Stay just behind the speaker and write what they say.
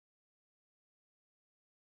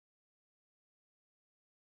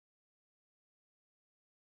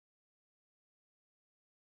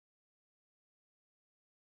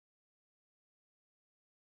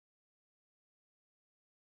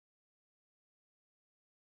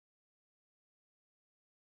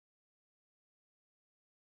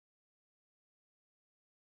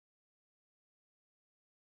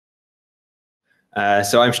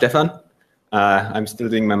So I'm Stephan. I'm still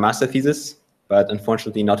doing my master thesis, but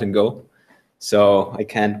unfortunately not in Go. So I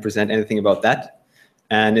can't present anything about that.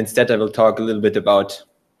 And instead, I will talk a little bit about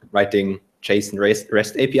writing JSON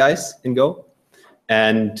REST APIs in Go.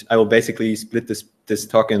 And I will basically split this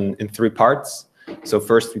talk in 3 parts. So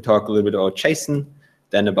first, we talk a little bit about JSON,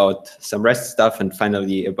 then about some REST stuff, and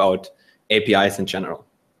finally about APIs in general.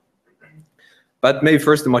 But maybe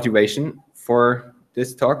first the motivation for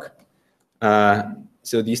this talk.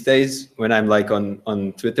 So these days, when I'm like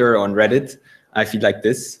on Twitter or on Reddit, I feel like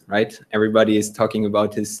this, right? Everybody is talking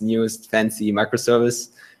about his newest fancy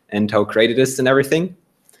microservice and how great it is and everything.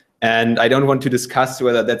 And I don't want to discuss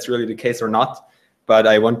whether that's really the case or not, but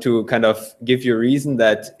I want to kind of give you a reason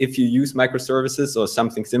that if you use microservices or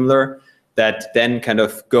something similar, that then kind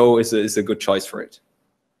of Go is a good choice for it.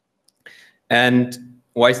 And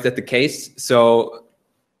why is that the case? So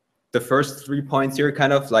the first 3 points here,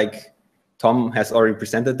 kind of like Tom has already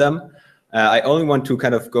presented them. I only want to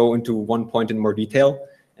kind of go into 1 point in more detail,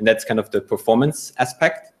 and that's kind of the performance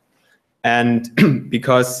aspect. And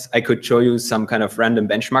because I could show you some kind of random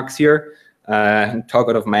benchmarks here, talk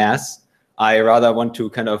out of my ass, I rather want to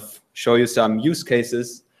kind of show you some use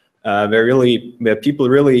cases where people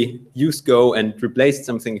really use Go and replaced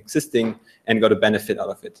something existing and got a benefit out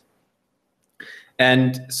of it.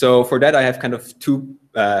 And so for that, I have kind of 2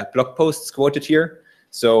 blog posts quoted here.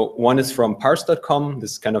 So one is from parse.com,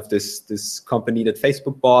 this kind of this company that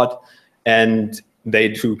Facebook bought, and they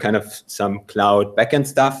do kind of some cloud backend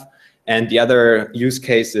stuff. And the other use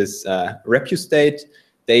case is Repustate.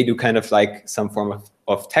 They do kind of like some form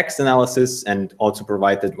of text analysis and also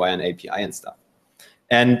provide it via an API and stuff.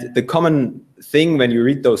 And the common thing when you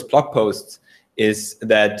read those blog posts is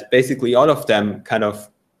that basically all of them kind of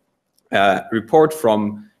report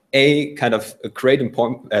from a kind of a great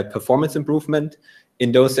performance improvement.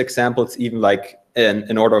 In those examples, even like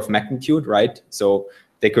an order of magnitude, right? So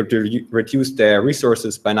they could reduce their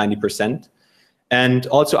resources by 90%. And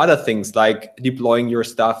also other things like deploying your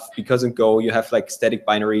stuff, because in Go, you have like static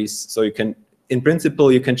binaries. So you can, in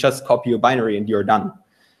principle, you can just copy a binary and you're done.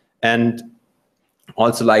 And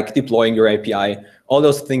also like deploying your API, all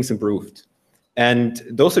those things improved. And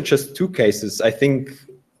those are just 2 cases. I think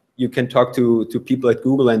you can talk to people at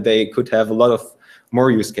Google and they could have a lot of more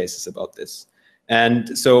use cases about this.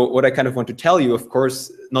 And so what I kind of want to tell you, of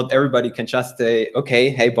course, not everybody can just say, okay,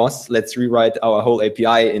 hey boss, let's rewrite our whole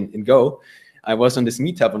API in Go. I was on this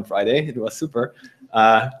meetup on Friday, it was super.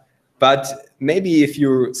 But maybe if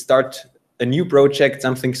you start a new project,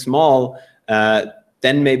 something small,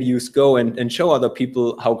 then maybe use Go and show other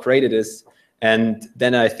people how great it is. And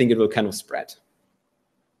then I think it will kind of spread.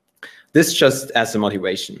 This just as a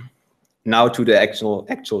motivation. Now to the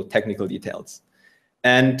actual technical details.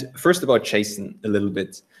 And first about JSON a little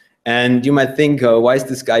bit. And you might think, why is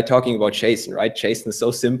this guy talking about JSON, right? JSON is so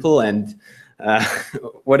simple and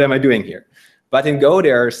what am I doing here? But in Go,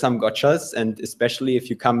 there are some gotchas, and especially if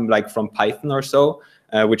you come like from Python or so,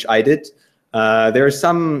 which I did, there are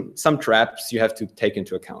some traps you have to take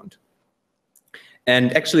into account.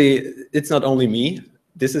 And actually, it's not only me.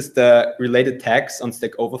 This is the related tags on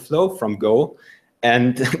Stack Overflow from Go.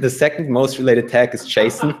 And the second most related tag is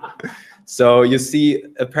JSON. So you see,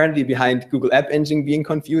 apparently behind Google App Engine being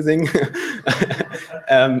confusing,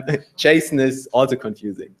 JSON is also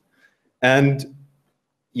confusing. And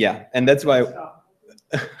yeah, and that's why,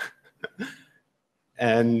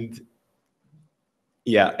 and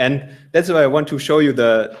yeah, and that's why I want to show you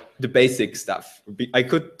the basic stuff. I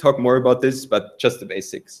could talk more about this, but just the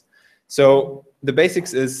basics. So the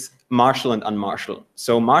basics is marshal and unmarshal.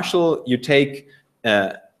 So marshal, you take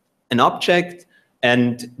an object,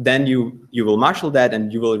 and then you will marshal that,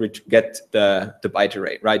 and you will get the byte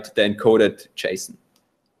array, right? The encoded JSON.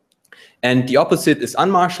 And the opposite is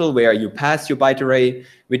unmarshal, where you pass your byte array,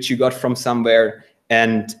 which you got from somewhere,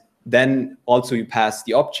 and then also you pass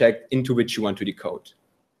the object into which you want to decode.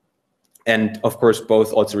 And of course,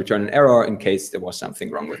 both also return an error in case there was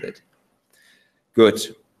something wrong with it. Good.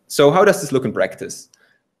 So how does this look in practice?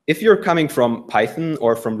 If you're coming from Python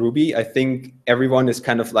or from Ruby, I think everyone is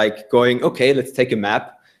kind of like going, okay, let's take a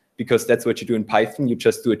map, because that's what you do in Python. You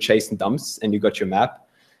just do a JSON dumps and you got your map.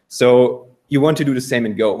 So you want to do the same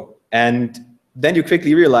in Go. And then you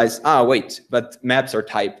quickly realize, wait, but maps are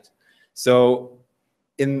typed. So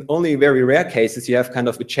in only very rare cases, you have kind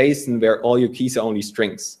of a JSON where all your keys are only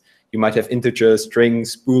strings. You might have integers,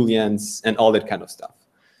 strings, booleans, and all that kind of stuff.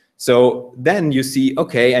 So then you see,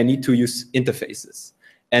 okay, I need to use interfaces,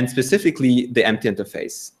 and specifically the empty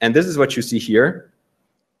interface. And this is what you see here.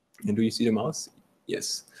 And do you see the mouse?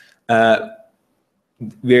 Yes.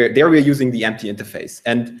 we're using the empty interface,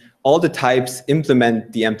 and all the types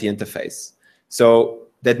implement the empty interface. So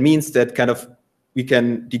that means that kind of we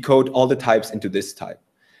can decode all the types into this type.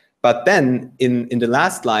 But then in the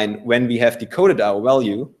last line, when we have decoded our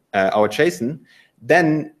value, our JSON,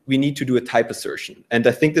 then we need to do a type assertion. And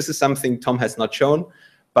I think this is something Tom has not shown,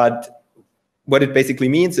 but what it basically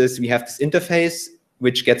means is we have this interface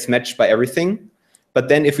which gets matched by everything. But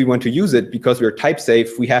then if we want to use it, because we're type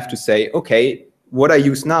safe, we have to say, okay, what I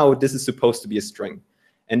use now, this is supposed to be a string.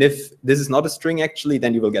 And if this is not a string actually,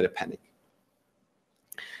 then you will get a panic.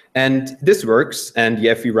 And this works, and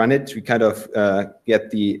yeah, if we run it, we kind of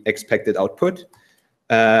get the expected output.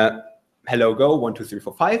 Hello, go, 1, 2, 3,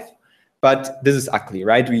 4, 5. But this is ugly,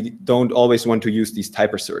 right? We don't always want to use these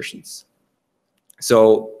type assertions.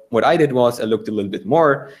 So what I did was I looked a little bit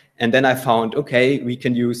more, and then I found, okay, we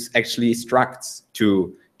can use actually structs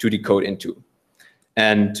to decode into.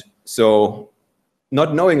 And so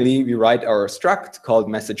not knowingly, we write our struct called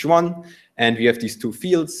message1, and we have these two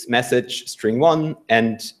fields, message string1,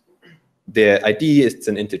 and the ID is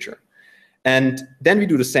an integer. And then we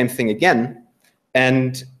do the same thing again.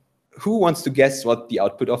 And who wants to guess what the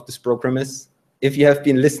output of this program is? If you have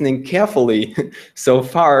been listening carefully so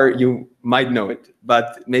far, you might know it.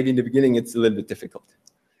 But maybe in the beginning, it's a little bit difficult.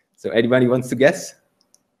 So anybody wants to guess?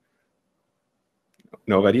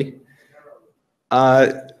 Nobody?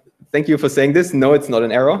 Thank you for saying this. No, it's not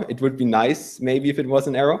an arrow. It would be nice maybe if it was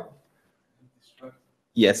an arrow.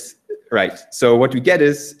 Yes, right. So what we get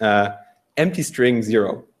is empty string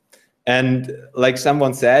 0. And like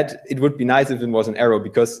someone said, it would be nice if it was an arrow,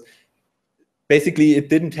 because basically it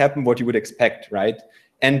didn't happen what you would expect, right?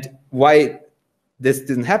 And why this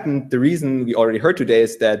didn't happen, the reason we already heard today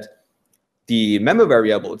is that the member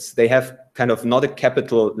variables, they have kind of not a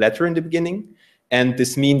capital letter in the beginning, and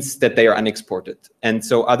this means that they are unexported. And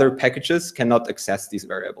so other packages cannot access these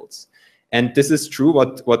variables. And this is true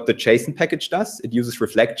what the JSON package does. It uses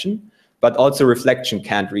reflection, but also reflection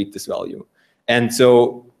can't read this value. And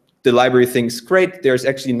so the library thinks, great, there's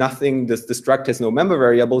actually nothing, the struct has no member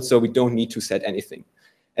variable, so we don't need to set anything.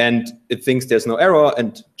 And it thinks there's no error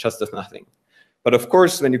and just does nothing. But of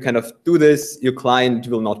course, when you kind of do this, your client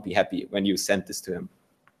will not be happy when you send this to him.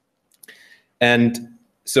 And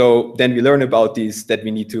so then we learn about these, that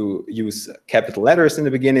we need to use capital letters in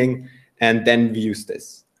the beginning, and then we use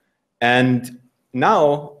this. And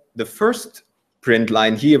now the first print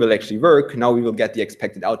line here will actually work. Now we will get the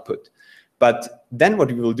expected output. But then what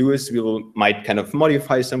we will do is might kind of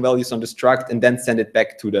modify some values on the struct and then send it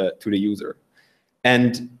back to the user.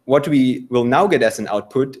 And what we will now get as an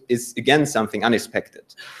output is, again, something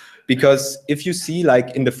unexpected. Because if you see,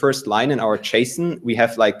 like in the first line in our JSON, we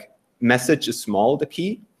have like message is small, the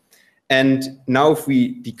key. And now if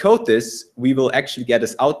we decode this, we will actually get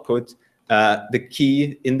as output the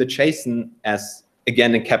key in the JSON as,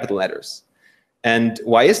 again, in capital letters. And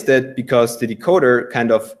why is that? Because the decoder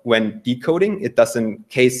kind of, when decoding, it does a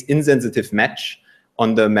case insensitive match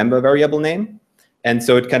on the member variable name. And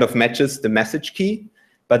so it kind of matches the message key.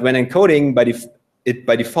 But when encoding,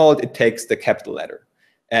 by default, it takes the capital letter.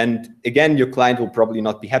 And again, your client will probably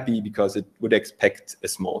not be happy because it would expect a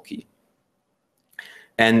small key.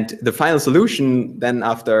 And the final solution, then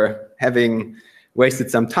after having wasted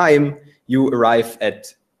some time, you arrive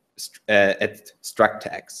at struct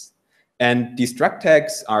tags. And these struct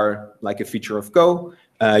tags are like a feature of Go.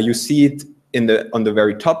 You see it on the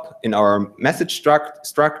very top in our message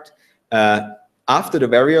struct. After the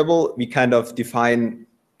variable, we kind of define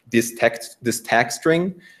this tag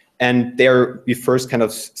string. And there we first kind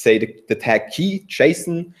of say the tag key,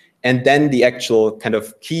 JSON, and then the actual kind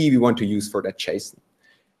of key we want to use for that JSON.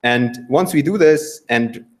 And once we do this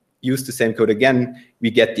and use the same code again,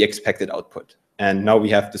 we get the expected output. And now we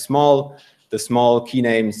have the small key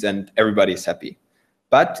names, and everybody's happy.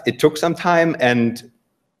 But it took some time, and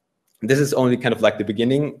this is only kind of like the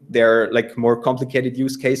beginning. There are like more complicated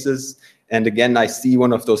use cases. And again, I see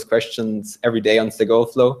one of those questions every day on Stack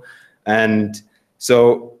Overflow. And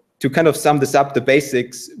so to kind of sum this up, the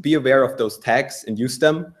basics, be aware of those tags and use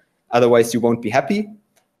them. Otherwise, you won't be happy.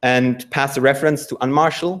 And pass a reference to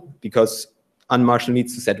unmarshal, because unmarshal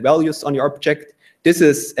needs to set values on your object. This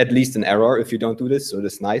is at least an error if you don't do this, so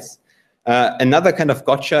that's nice. Another kind of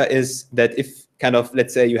gotcha is that if kind of,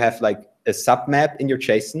 let's say you have like a submap in your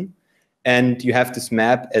JSON, and you have this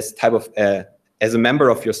map as type of as a member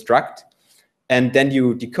of your struct, and then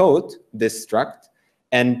you decode this struct,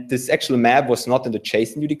 and this actual map was not in the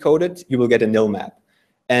JSON you decoded, you will get a nil map.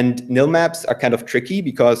 And nil maps are kind of tricky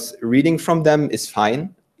because reading from them is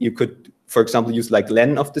fine. You could, for example, use like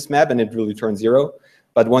len of this map and it will return 0.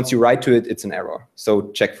 But once you write to it, it's an error. So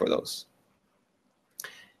check for those.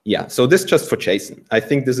 Yeah, so this just for JSON. I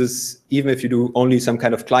think this is, even if you do only some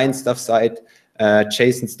kind of client stuff side,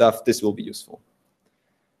 JSON stuff, this will be useful.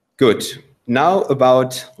 Good. Now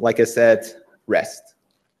about, like I said, REST.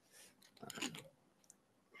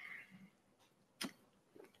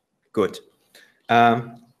 Good.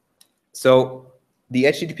 So the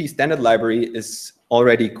HTTP standard library is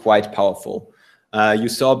already quite powerful. You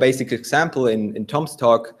saw a basic example in Tom's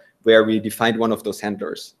talk where we defined one of those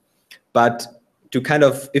handlers. But to kind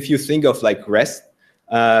of, if you think of like REST,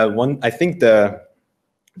 I think the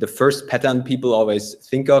first pattern people always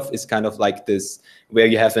think of is kind of like this, where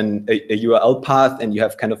you have a URL path and you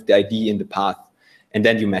have kind of the ID in the path, and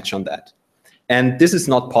then you match on that. And this is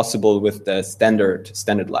not possible with the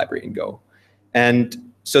standard library in Go.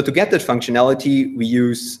 And so to get that functionality, we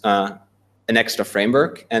use an extra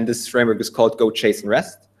framework, and this framework is called Go JSON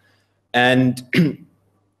REST. And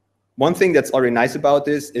one thing that's already nice about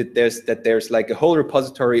this is there's like a whole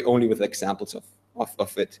repository only with examples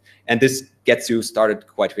of it. And this gets you started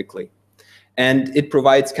quite quickly. And it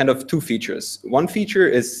provides kind of two features. One feature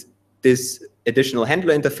is this additional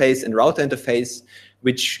handler interface and router interface,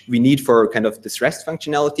 which we need for kind of this REST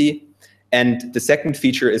functionality. And the second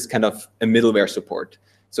feature is kind of a middleware support,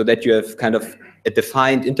 so that you have kind of a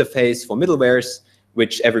defined interface for middlewares,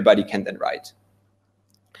 which everybody can then write.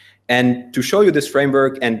 And to show you this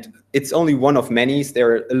framework, and it's only one of many,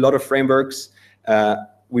 there are a lot of frameworks.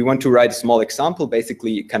 We want to write a small example,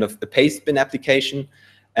 basically kind of a paste bin application,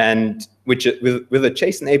 and with a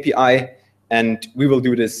JSON API, and we will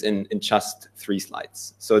do this in just 3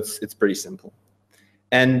 slides. So it's pretty simple.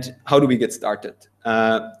 And how do we get started?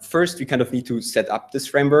 First, we kind of need to set up this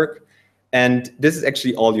framework, and this is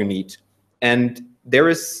actually all you need. And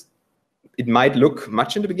it might look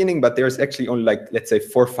much in the beginning, but there's actually only like, let's say,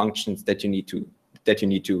 4 functions that you need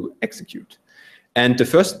to execute. And the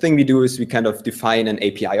first thing we do is we kind of define an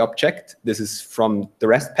API object. This is from the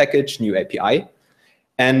REST package, new API.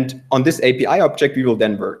 And on this API object, we will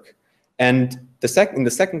then work. And in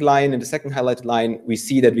the second line, in the second highlighted line, we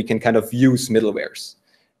see that we can kind of use middlewares.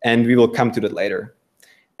 And we will come to that later.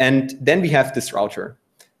 And then we have this router.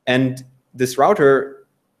 And this router,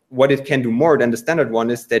 what it can do more than the standard one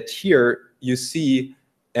is that here you see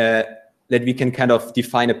that we can kind of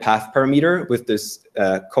define a path parameter with this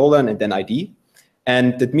colon and then ID.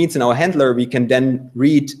 And that means in our handler, we can then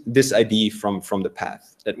read this ID from the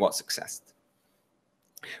path that was accessed.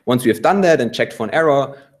 Once we have done that and checked for an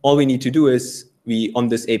error, all we need to do is on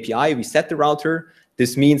this API, we set the router.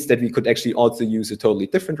 This means that we could actually also use a totally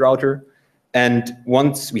different router. And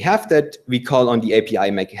once we have that, we call on the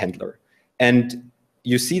API make handler. And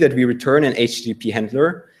you see that we return an HTTP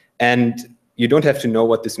handler. And you don't have to know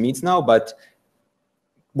what this means now, but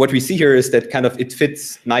what we see here is that kind of it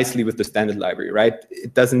fits nicely with the standard library, right?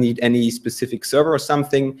 It doesn't need any specific server or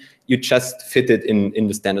something. You just fit it in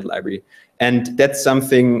the standard library. And that's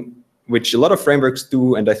something which a lot of frameworks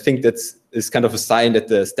do. And I think is kind of a sign that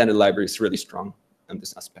the standard library is really strong in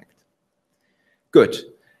this aspect. Good.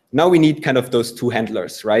 Now we need kind of those 2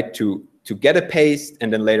 handlers, right? To get a paste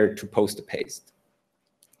and then later to post a paste.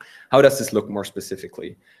 How does this look more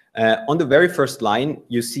specifically? On the very first line,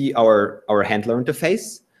 you see our handler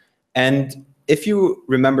interface. And if you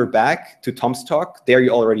remember back to Tom's talk, there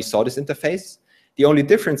you already saw this interface. The only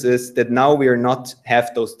difference is that now we are not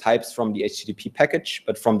have those types from the HTTP package,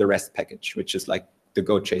 but from the REST package, which is like the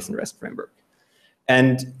Go JSON REST framework.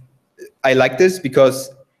 And I like this because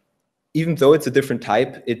even though it's a different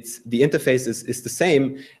type, the interface is the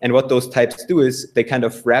same. And what those types do is they kind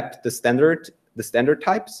of wrap the standard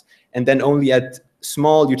types and then only add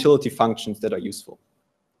small utility functions that are useful.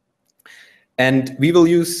 And we will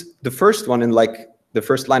use the first one in like the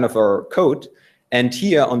first line of our code. And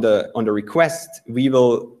here on the request, we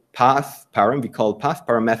will path param, we call path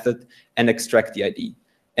param method, and extract the ID.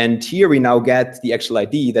 And here we now get the actual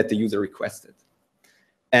ID that the user requested.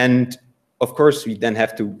 And of course, we then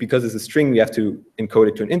have to, because it's a string, we have to encode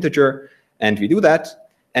it to an integer, and we do that.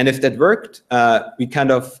 And if that worked, we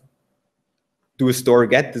kind of do a store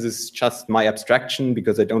get. This is just my abstraction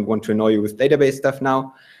because I don't want to annoy you with database stuff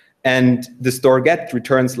now. And the store get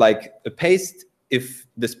returns like a paste if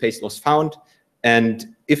this paste was found.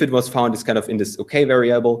 And if it was found, it's kind of in this OK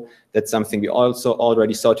variable. That's something we also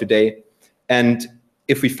already saw today. And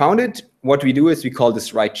if we found it, what we do is we call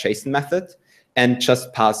this write JSON method and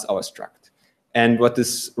just pass our struct. And what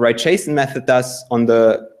this write JSON method does on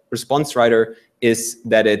the response writer is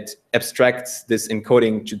that it abstracts this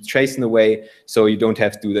encoding to JSON away, so you don't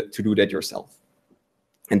have to do that yourself.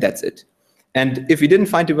 And that's it. And if we didn't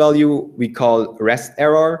find the value, we call REST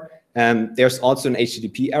error. There's also an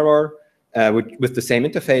HTTP error. with the same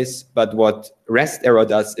interface, but what REST error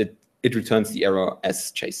does, it returns the error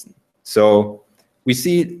as JSON. So we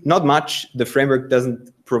see not much. The framework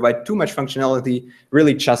doesn't provide too much functionality,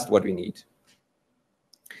 really just what we need.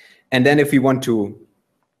 And then if we want to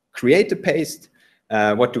create a paste,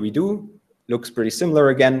 what do? Looks pretty similar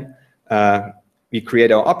again. We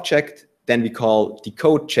create our object, then we call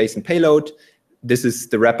decode JSON payload. This is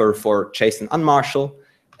the wrapper for JSON unmarshal,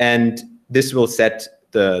 and this will set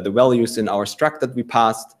the values in our struct that we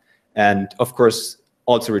passed, and of course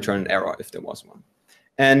also return an error if there was one.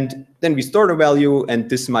 And then we store the value, and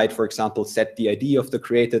this might, for example, set the ID of the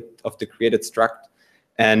created struct,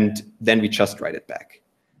 and then we just write it back.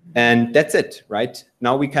 And that's it, right?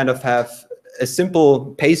 Now we kind of have a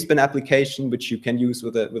simple pastebin application which you can use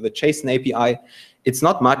with a JSON API. It's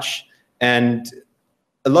not much, and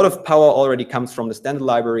a lot of power already comes from the standard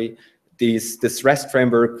library. This REST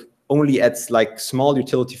framework only adds like small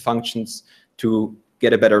utility functions to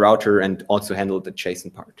get a better router and also handle the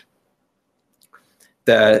JSON part.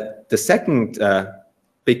 The second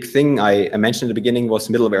big thing I mentioned at the beginning was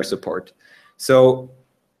middleware support. So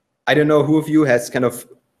I don't know who of you has kind of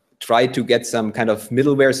tried to get some kind of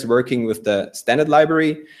middlewares working with the standard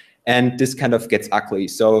library, and this kind of gets ugly.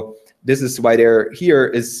 So this is why here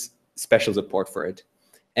is special support for it.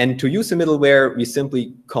 And to use a middleware, we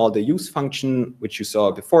simply call the use function, which you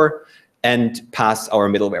saw before, and pass our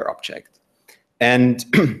middleware object. And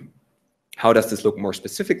how does this look more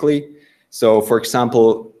specifically? So for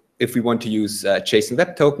example, if we want to use JSON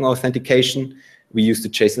Web Token authentication, we use the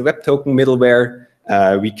JSON Web Token middleware.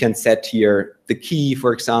 We can set here the key,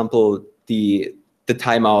 for example, the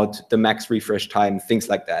timeout, the max refresh time, things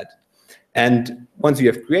like that. And once we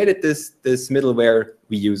have created this middleware,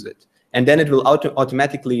 we use it. And then it will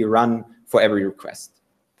automatically run for every request.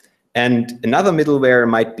 And another middleware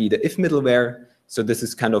might be the if middleware. So this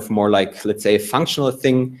is kind of more like, let's say, a functional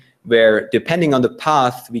thing where depending on the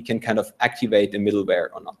path, we can kind of activate the middleware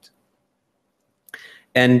or not.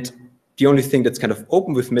 And the only thing that's kind of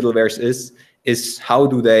open with middlewares is how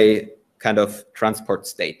do they kind of transport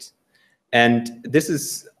state. And this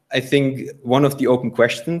is, I think, one of the open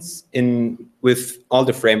questions with all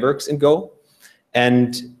the frameworks in Go.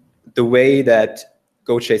 And the way that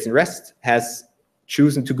GoJSON REST has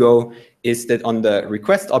chosen to go is that on the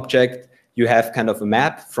request object, you have kind of a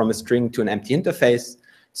map from a string to an empty interface.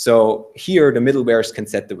 So here, the middlewares can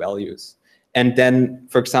set the values. And then,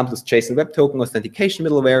 for example, this JSON Web Token authentication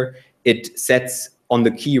middleware, it sets on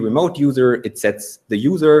the key remote user, it sets the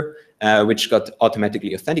user, which got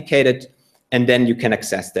automatically authenticated, and then you can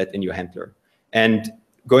access that in your handler. And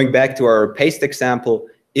going back to our paste example,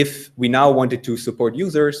 if we now wanted to support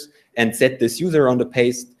users and set this user on the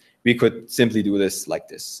paste, we could simply do this like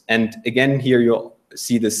this. And again, here you'll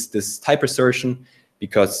see this type assertion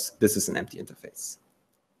because this is an empty interface.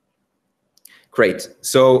 Great.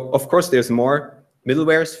 So of course, there's more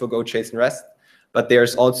middlewares for GoJSON REST, but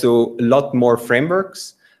there's also a lot more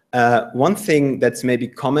frameworks. One thing that's maybe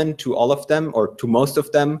common to all of them or to most of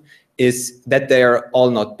them is that they're all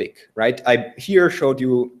not big, right? I here showed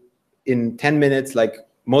you in 10 minutes, like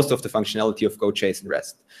most of the functionality of GoJSON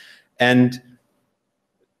REST. And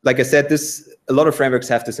like I said, a lot of frameworks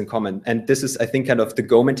have this in common. And this is, I think, kind of the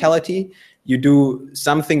Go mentality. You do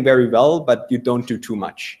something very well, but you don't do too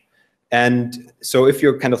much. And so if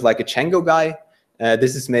you're kind of like a Django guy,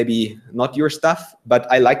 this is maybe not your stuff,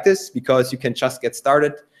 but I like this because you can just get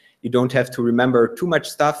started. You don't have to remember too much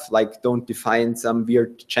stuff, like don't define some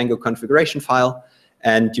weird Django configuration file,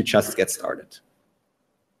 and you just get started.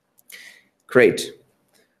 Great.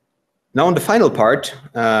 Now on the final part,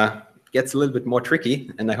 gets a little bit more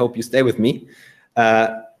tricky, and I hope you stay with me.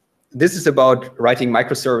 This is about writing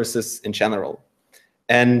microservices in general.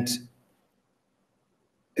 And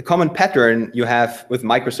a common pattern you have with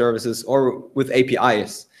microservices or with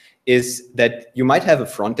APIs is that you might have a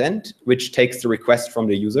front end which takes the request from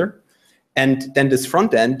the user, and then this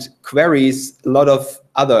front end queries a lot of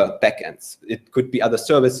other backends. It could be other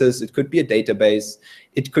services, it could be a database,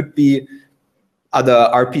 it could be other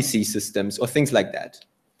RPC systems or things like that.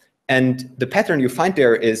 And the pattern you find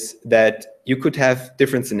there is that you could have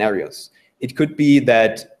different scenarios. It could be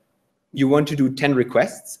that you want to do 10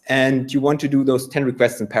 requests and you want to do those 10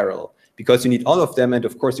 requests in parallel because you need all of them, and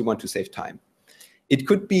of course you want to save time. It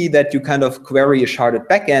could be that you kind of query a sharded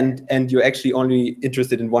backend and you're actually only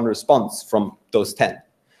interested in one response from those 10.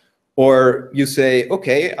 Or you say,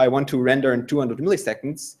 okay, I want to render in 200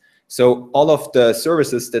 milliseconds. So all of the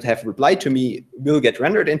services that have replied to me will get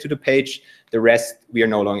rendered into the page. The rest, we are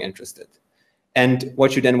no longer interested. And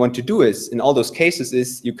what you then want to do is, in all those cases,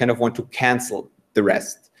 is you kind of want to cancel the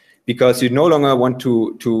rest. because you no longer want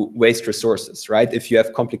to waste resources, right? If you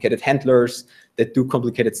have complicated handlers that do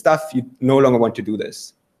complicated stuff, you no longer want to do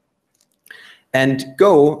this. And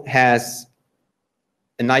Go has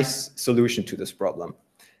a nice solution to this problem.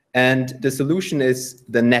 And the solution is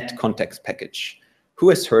the net context package. Who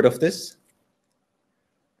has heard of this?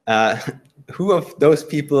 Who of those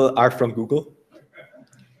people are from Google?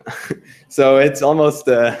 So it's almost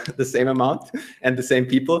the same amount and the same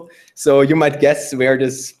people. So you might guess where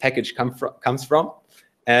this package comes from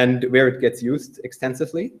and where it gets used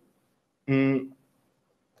extensively. And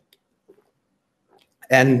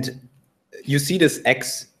you see this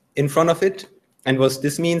X in front of it. And what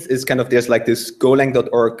this means is kind of there's like this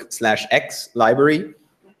golang.org/x library,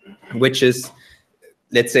 which is,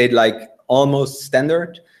 let's say, like almost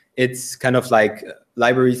standard. It's kind of like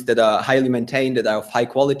libraries that are highly maintained, that are of high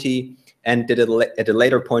quality, and that at a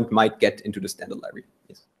later point might get into the standard library.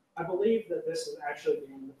 Yes. I believe that this is actually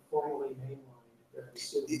being formally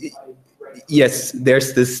mainlined. Yes,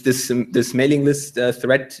 there's this mailing list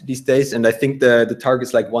thread these days, and I think the target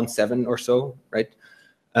is like 1.7 or so, right?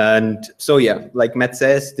 And so yeah, like Matt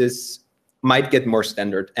says, this might get more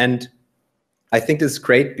standard. And I think this is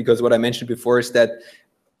great because what I mentioned before is that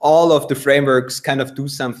all of the frameworks kind of do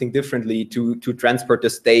something differently to transport the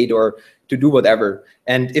state or to do whatever.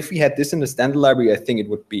 And if we had this in the standard library, I think it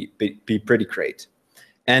would be pretty great.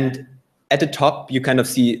 And at the top, you kind of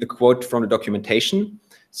see a quote from the documentation.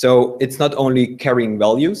 So it's not only carrying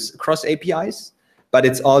values across APIs, but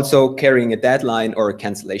it's also carrying a deadline or a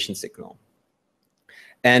cancellation signal.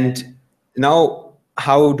 And now,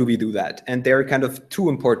 how do we do that? And there are kind of two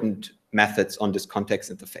important methods on this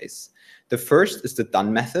context interface. The first is the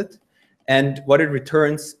done method. And what it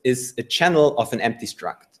returns is a channel of an empty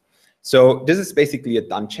struct. So this is basically a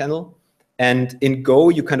done channel. And in Go,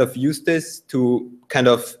 you kind of use this to kind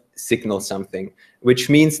of signal something, which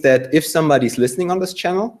means that if somebody's listening on this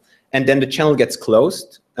channel and then the channel gets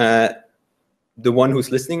closed, the one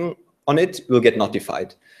who's listening on it will get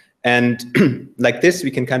notified. And like this,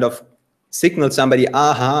 we can kind of signal somebody,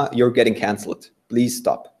 aha, you're getting canceled, please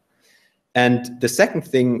stop. And the second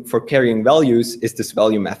thing for carrying values is this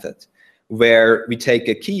value method, where we take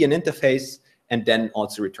a key and interface and then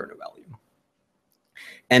also return a value.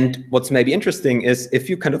 And what's maybe interesting is if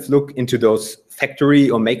you kind of look into those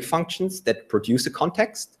factory or make functions that produce a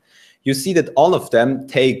context, you see that all of them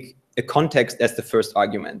take a context as the first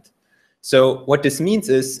argument. So what this means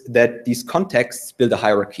is that these contexts build a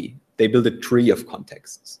hierarchy. They build a tree of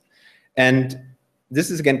contexts. And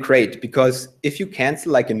this is, again, great, because if you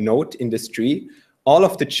cancel like a node in this tree, all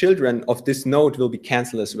of the children of this node will be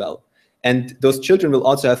canceled as well. And those children will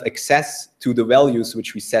also have access to the values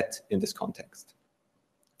which we set in this context.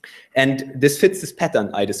 And this fits this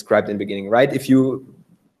pattern I described in the beginning, right? If you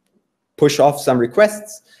push off some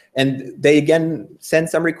requests and they again send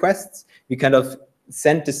some requests, we kind of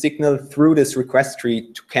send the signal through this request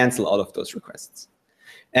tree to cancel all of those requests.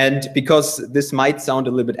 And because this might sound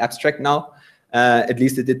a little bit abstract now, at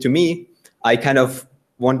least it did to me, I kind of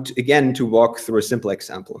want, again, to walk through a simple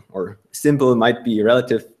example. Or simple might be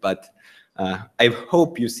relative, but I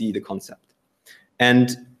hope you see the concept.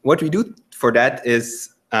 And what we do for that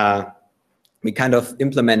is we kind of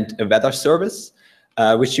implement a weather service,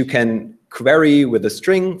 which you can query with a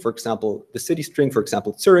string, for example, the city string, for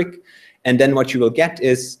example, Zurich. And then what you will get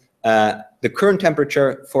is the current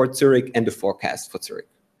temperature for Zurich and the forecast for Zurich.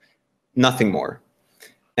 Nothing more.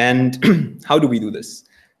 And how do we do this?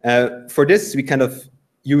 For this, we kind of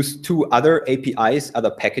use two other APIs,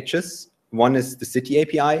 other packages. One is the city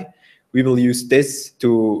API. We will use this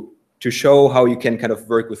to show how you can kind of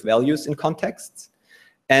work with values in contexts.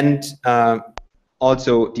 And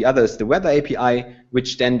also the other is the weather API,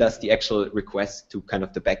 which then does the actual request to kind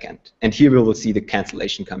of the backend. And here we will see the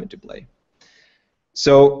cancellation come into play.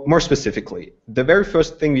 So more specifically, the very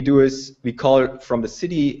first thing we do is we call from the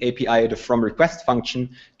city API the from request function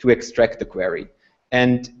to extract the query.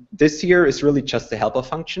 And this here is really just a helper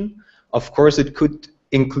function. Of course, it could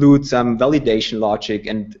include some validation logic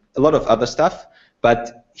and a lot of other stuff,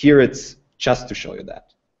 but here it's just to show you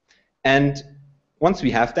that. And once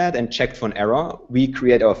we have that and checked for an error, we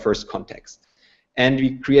create our first context. And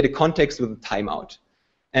we create a context with a timeout.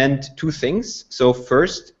 And two things. So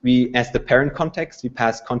first, as the parent context, we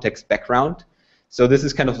pass context background. So this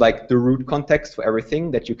is kind of like the root context for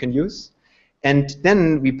everything that you can use. And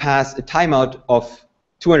then we pass a timeout of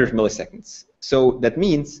 200 milliseconds. So that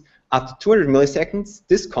means after 200 milliseconds,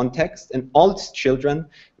 this context and all its children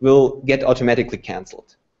will get automatically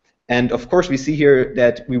canceled. And of course, we see here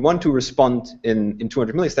that we want to respond in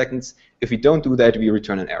 200 milliseconds. If we don't do that, we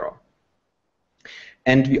return an error.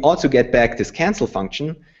 And we also get back this cancel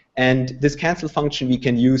function. And this cancel function we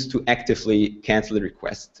can use to actively cancel the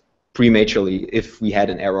request prematurely if we had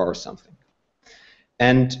an error or something.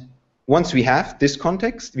 And once we have this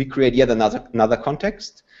context, we create yet another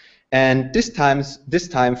context, and this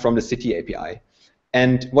time from the city API.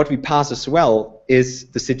 And what we pass as well is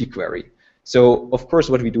the city query. So of course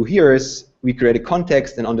what we do here is we create a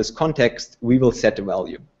context, and on this context we will set a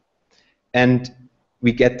value. And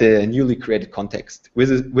we get the newly created context,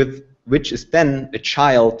 which is then a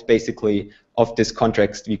child basically of this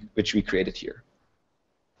context which we created here.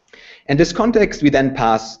 And this context we then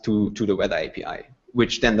pass to the weather API,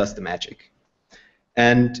 which then does the magic.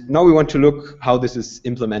 And now we want to look how this is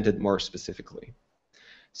implemented more specifically.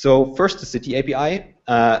 So first, the city API.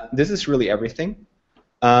 This is really everything.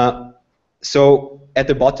 So at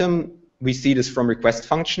the bottom, we see this from request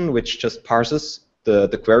function, which just parses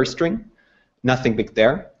the query string. Nothing big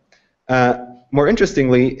there. More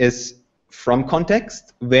interestingly is from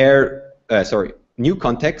context, where, new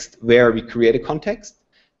context, where we create a context,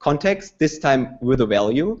 this time with a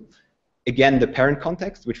value. Again, the parent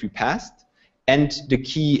context, which we passed, and the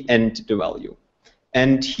key and the value.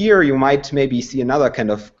 And here you might maybe see another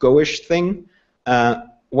kind of Go-ish thing.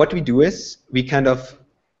 What we do is we kind of,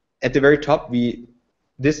 at the very top,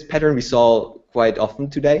 this pattern we saw quite often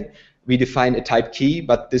today. We define a type key,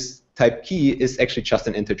 but this type key is actually just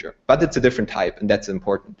an integer. But it's a different type, and that's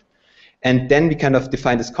important. And then we kind of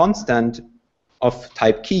define this constant of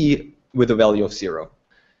type key with a value of 0.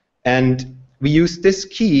 And we use this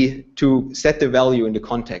key to set the value in the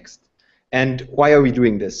context. And why are we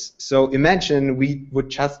doing this? So imagine we would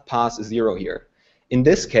just pass a 0 here. In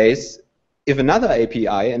this case, if another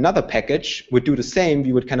API, another package, would do the same,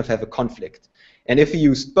 we would kind of have a conflict. And if we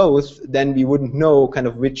used both, then we wouldn't know kind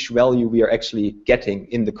of which value we are actually getting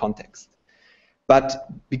in the context. But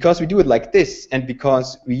because we do it like this, and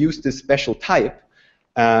because we use this special type,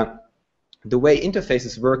 the way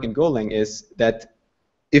interfaces work in Golang is that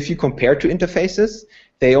if you compare two interfaces,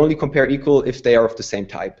 they only compare equal if they are of the same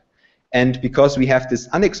type. And because we have this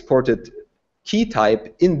unexported key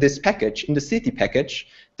type in this package, in the city package,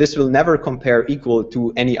 this will never compare equal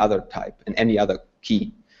to any other type and any other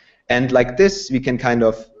key. And like this, we can kind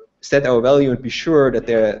of set our value and be sure that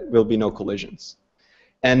there will be no collisions.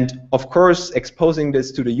 And of course, exposing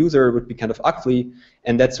this to the user would be kind of ugly,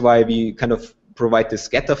 and that's why we kind of provide this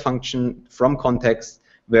getter function from context,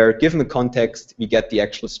 where given the context, we get the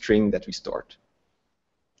actual string that we stored.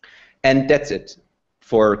 And that's it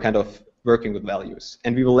for kind of working with values.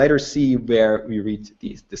 And we will later see where we read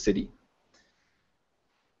the city.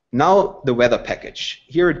 Now the weather package.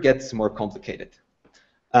 Here it gets more complicated.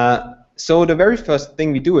 So the very first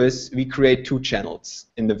thing we do is we create two channels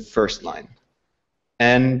in the first line.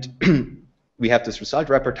 And we have this result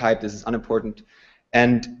wrapper type. This is unimportant.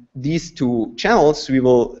 And these two channels we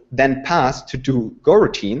will then pass to two Go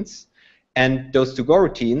routines. And those two Go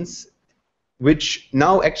routines, which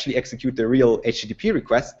now actually execute the real HTTP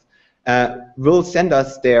request, will send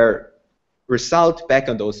us their result back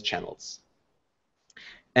on those channels.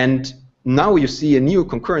 And now you see a new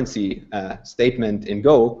concurrency statement in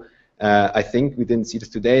Go. I think we didn't see this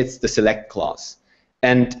today. It's the select clause.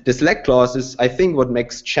 And the select clause is, I think, what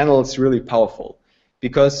makes channels really powerful.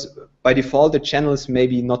 Because by default, the channel is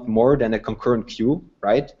maybe not more than a concurrent queue,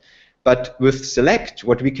 right? But with select,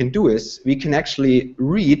 what we can do is we can actually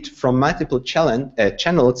read from multiple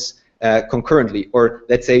channels concurrently, or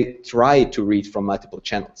let's say try to read from multiple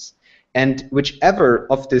channels. And whichever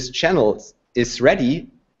of these channels is ready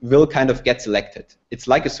will kind of get selected. It's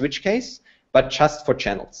like a switch case, but just for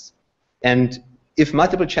channels. And if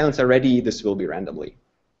multiple channels are ready, this will be randomly.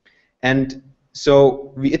 And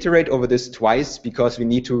so we iterate over this twice because we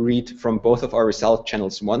need to read from both of our result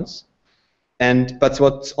channels once. But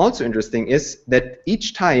what's also interesting is that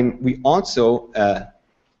each time we also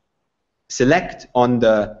select on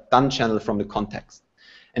the done channel from the context.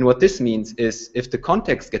 And what this means is if the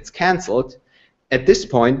context gets cancelled, at this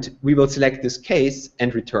point we will select this case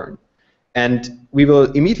and return. And we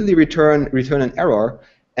will immediately return an error,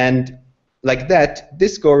 and like that,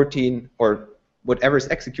 this Go routine or whatever is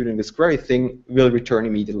executing this query thing will return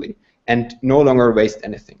immediately and no longer waste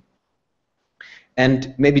anything.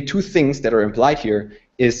 And maybe two things that are implied here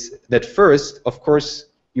is that first, of course,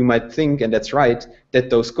 you might think, and that's right, that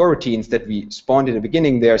those Go routines that we spawned in the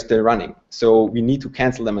beginning, they are still running. So we need to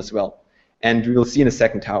cancel them as well. And we will see in a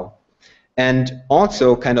second how. And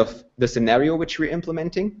also kind of the scenario which we're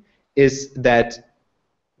implementing is that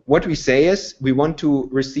what we say is we want to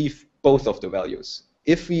receive both of the values.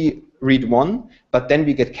 If we read one, but then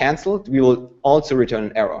we get cancelled, we will also return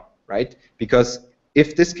an error, right? Because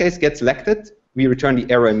if this case gets selected, we return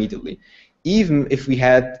the error immediately. even if we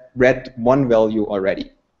had read one value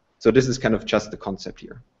already. So this is kind of just the concept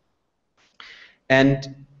here.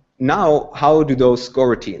 And now, how do those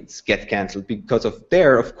coroutines get canceled? Because of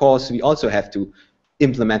there, of course, we also have to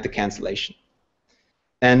implement the cancellation.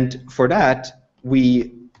 And for that,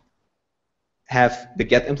 we have the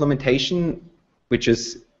get implementation, which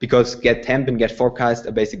is because get temp and get forecast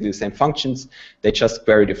are basically the same functions. They just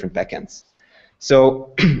query different backends.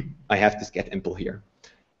 So I have this get impl here.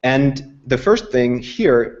 And the first thing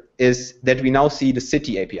here is that we now see the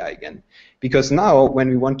city API again. Because now, when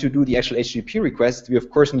we want to do the actual HTTP request, we of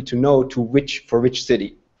course need to know for which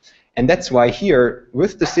city. And that's why here,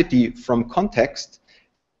 with the city from context,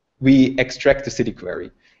 we extract the city query.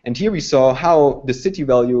 And here we saw how the city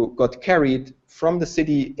value got carried from the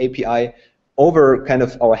city API over kind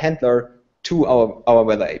of our handler to our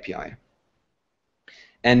weather API.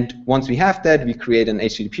 And once we have that, we create an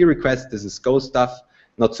HTTP request. This is Go stuff,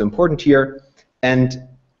 not so important here. And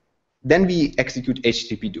then we execute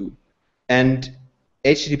HTTP do. And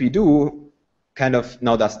HTTP do kind of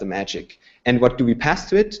now does the magic. And what do we pass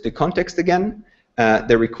to it? The context again,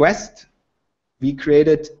 the request we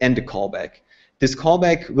created, and the callback. This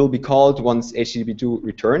callback will be called once HTTP do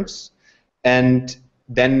returns, and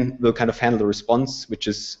then we'll kind of handle the response, which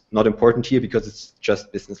is not important here because it's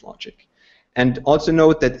just business logic. And also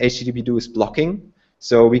note that HTTP do is blocking,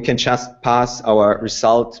 so we can just pass our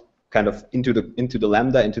result kind of into the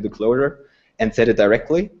lambda, into the closure, and set it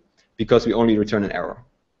directly, because we only return an error.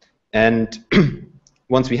 And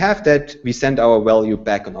once we have that, we send our value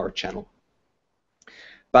back on our channel.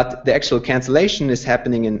 But the actual cancellation is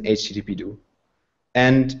happening in HTTP do.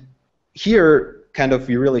 And here, kind of,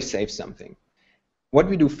 we really save something. What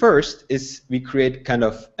we do first is we create kind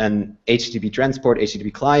of an HTTP transport,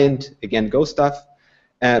 HTTP client, again, Go stuff.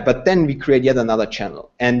 But then we create yet another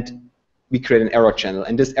channel. And we create an error channel.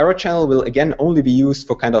 And this error channel will, again, only be used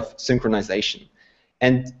for kind of synchronization.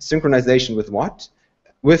 And synchronization with what?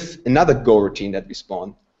 With another Go routine that we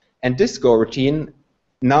spawn. And this Go routine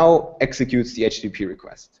now executes the HTTP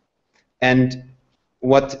request. And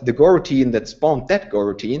what the Go routine that spawned that Go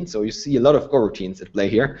routine, so you see a lot of Go routines at play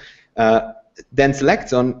here, then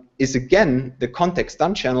selects on is again the context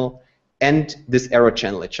done channel and this error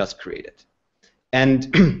channel it just created.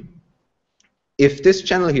 And if this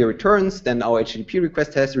channel here returns, then our HTTP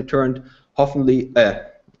request has returned. Hopefully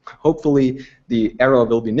the error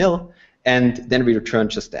will be nil, and then we return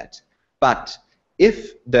just that. But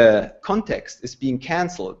if the context is being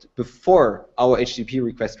canceled before our HTTP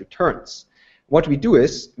request returns, what we do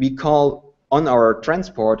is we call on our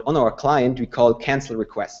transport, on our client, we call cancel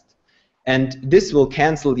request. And this will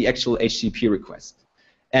cancel the actual HTTP request.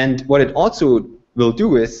 And what it also will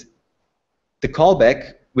do is the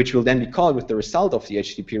callback, which will then be called with the result of the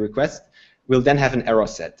HTTP request, will then have an error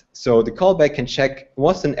set. So the callback can check,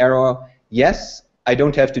 was an error? Yes, I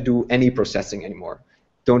don't have to do any processing anymore.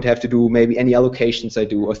 Don't have to do maybe any allocations I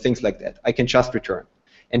do or things like that. I can just return.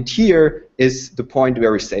 And here is the point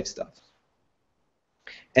where we save stuff.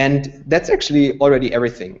 And that's actually already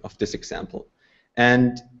everything of this example.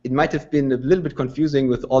 And it might have been a little bit confusing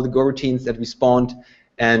with all the Go routines that we spawned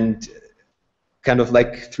and kind of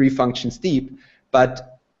like 3 functions deep.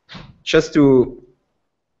 But just to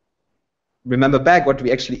remember back, what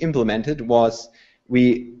we actually implemented was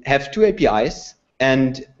we have 2 APIs,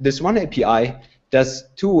 and this one API does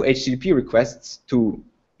 2 HTTP requests to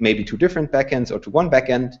maybe 2 different backends or to 1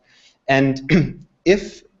 backend. And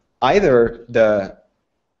if either the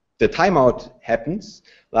timeout happens,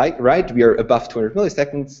 like we are above 200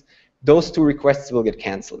 milliseconds, those 2 requests will get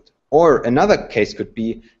canceled. Or another case could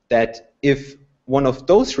be that if one of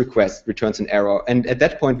those requests returns an error, and at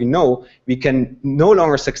that point we know we can no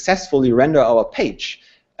longer successfully render our page,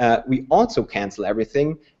 we also cancel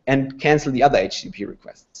everything and cancel the other HTTP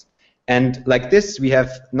requests. And like this, we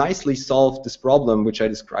have nicely solved this problem, which I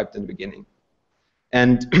described in the beginning.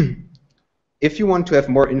 And if you want to have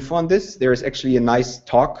more info on this, there is actually a nice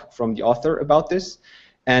talk from the author about this,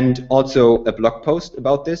 and also a blog post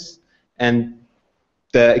about this. And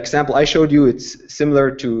the example I showed you, it's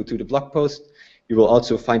similar to the blog post. You will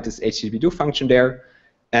also find this HTTP do function there.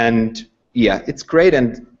 And yeah, it's great.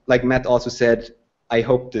 And like Matt also said, I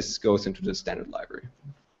hope this goes into the standard library.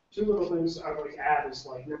 2 little things I would add is,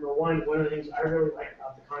 like, number one of the things I really like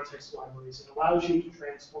about the context libraries, it allows you to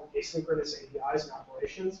transform asynchronous APIs and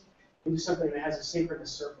operations into something that has a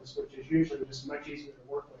synchronous surface, which is usually just much easier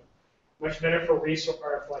to work with. Much better for resource,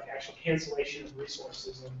 or for like actual cancellation of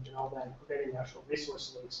resources and all that, and preventing actual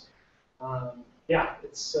resource leaks. Yeah,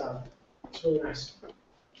 it's really nice.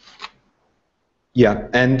 Yeah,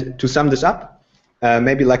 and to sum this up,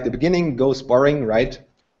 maybe like the beginning, Go is boring, right?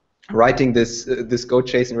 writing this Go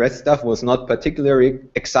JSON REST stuff was not particularly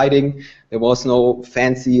exciting. There was no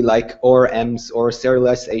fancy like ORMs or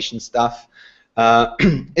serialization stuff.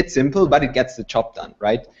 It's simple, but it gets the job done,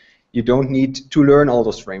 right? You don't need to learn all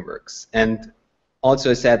those frameworks. And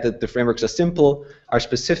also I said that the frameworks are simple, are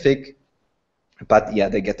specific, but yeah,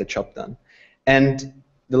 they get the job done. And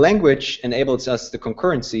the language enables us the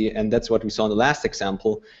concurrency, and that's what we saw in the last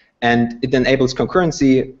example. And it enables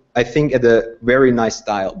concurrency, I think, at a very nice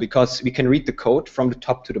style, because we can read the code from the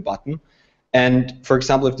top to the bottom. And for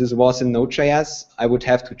example, if this was in Node.js, I would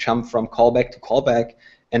have to jump from callback to callback,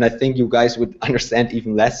 and I think you guys would understand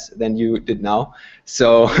even less than you did now.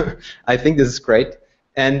 So I think this is great.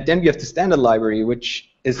 And then we have the standard library,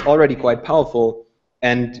 which is already quite powerful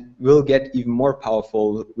and will get even more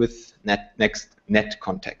powerful with net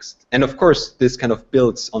context. And of course, this kind of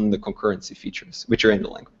builds on the concurrency features, which are in the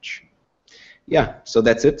language. Yeah, so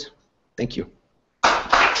that's it. Thank you.